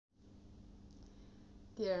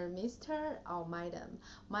Dear Mr. or Madam,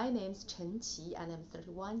 my name is Chen and I'm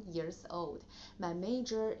 31 years old. My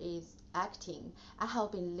major is acting. I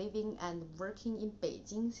have been living and working in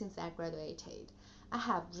Beijing since I graduated. I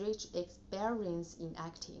have rich experience in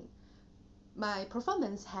acting. My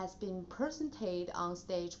performance has been presented on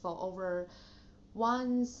stage for over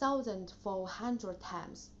 1,400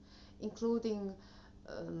 times, including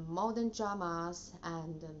modern dramas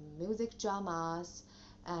and music dramas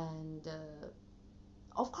and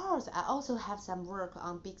of course, I also have some work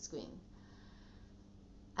on big screen.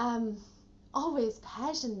 I'm always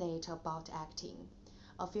passionate about acting.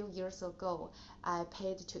 A few years ago, I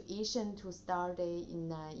paid tuition to study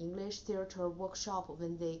in an English theater workshop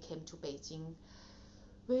when they came to Beijing,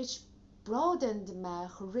 which broadened my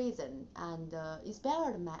horizon and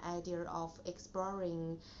inspired my idea of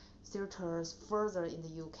exploring theaters further in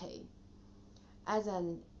the UK. As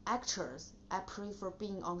an actress, I prefer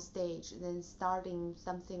being on stage than starting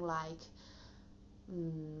something like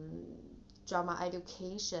drama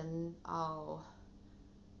education or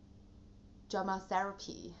drama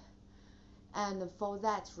therapy. And for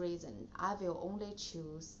that reason, I will only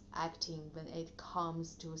choose acting when it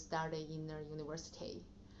comes to study in a university.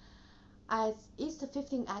 As East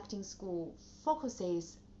 15 Acting School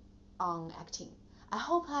focuses on acting, I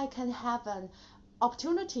hope I can have an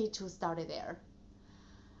opportunity to study there.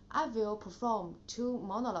 I will perform two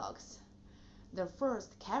monologues. The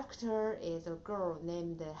first character is a girl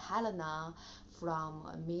named Helena from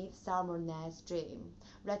A Midsummer Night's Dream,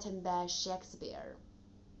 written by Shakespeare.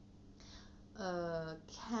 A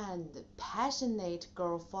kind, passionate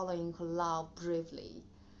girl following her love bravely.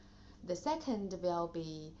 The second will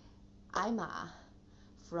be Emma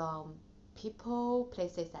from People,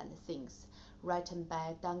 Places and Things, written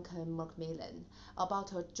by Duncan Macmillan,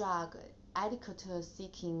 about a drug addict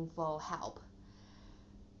seeking for help.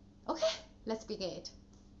 Okay, let's begin it.